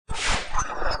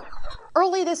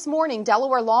Early this morning,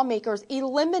 Delaware lawmakers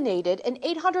eliminated an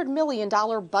 $800 million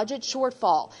budget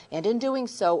shortfall, and in doing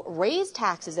so, raised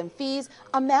taxes and fees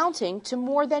amounting to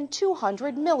more than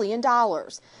 $200 million.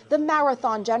 The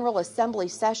Marathon General Assembly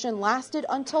session lasted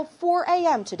until 4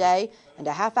 a.m. today, and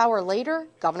a half hour later,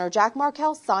 Governor Jack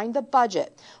Markell signed the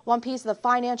budget. One piece of the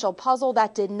financial puzzle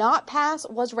that did not pass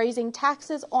was raising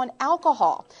taxes on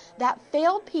alcohol. That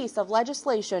failed piece of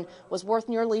legislation was worth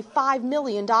nearly $5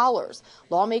 million.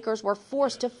 Lawmakers were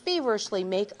forced to feverishly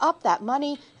make up that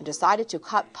money and decided to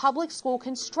cut public school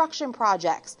construction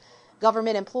projects.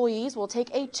 Government employees will take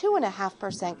a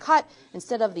 2.5% cut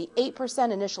instead of the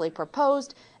 8% initially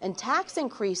proposed, and tax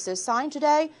increases signed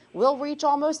today will reach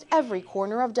almost every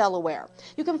corner of Delaware.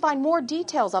 You can find more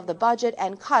details of the budget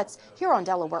and cuts here on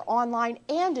Delaware Online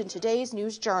and in today's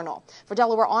News Journal. For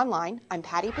Delaware Online, I'm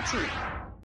Patty Petit.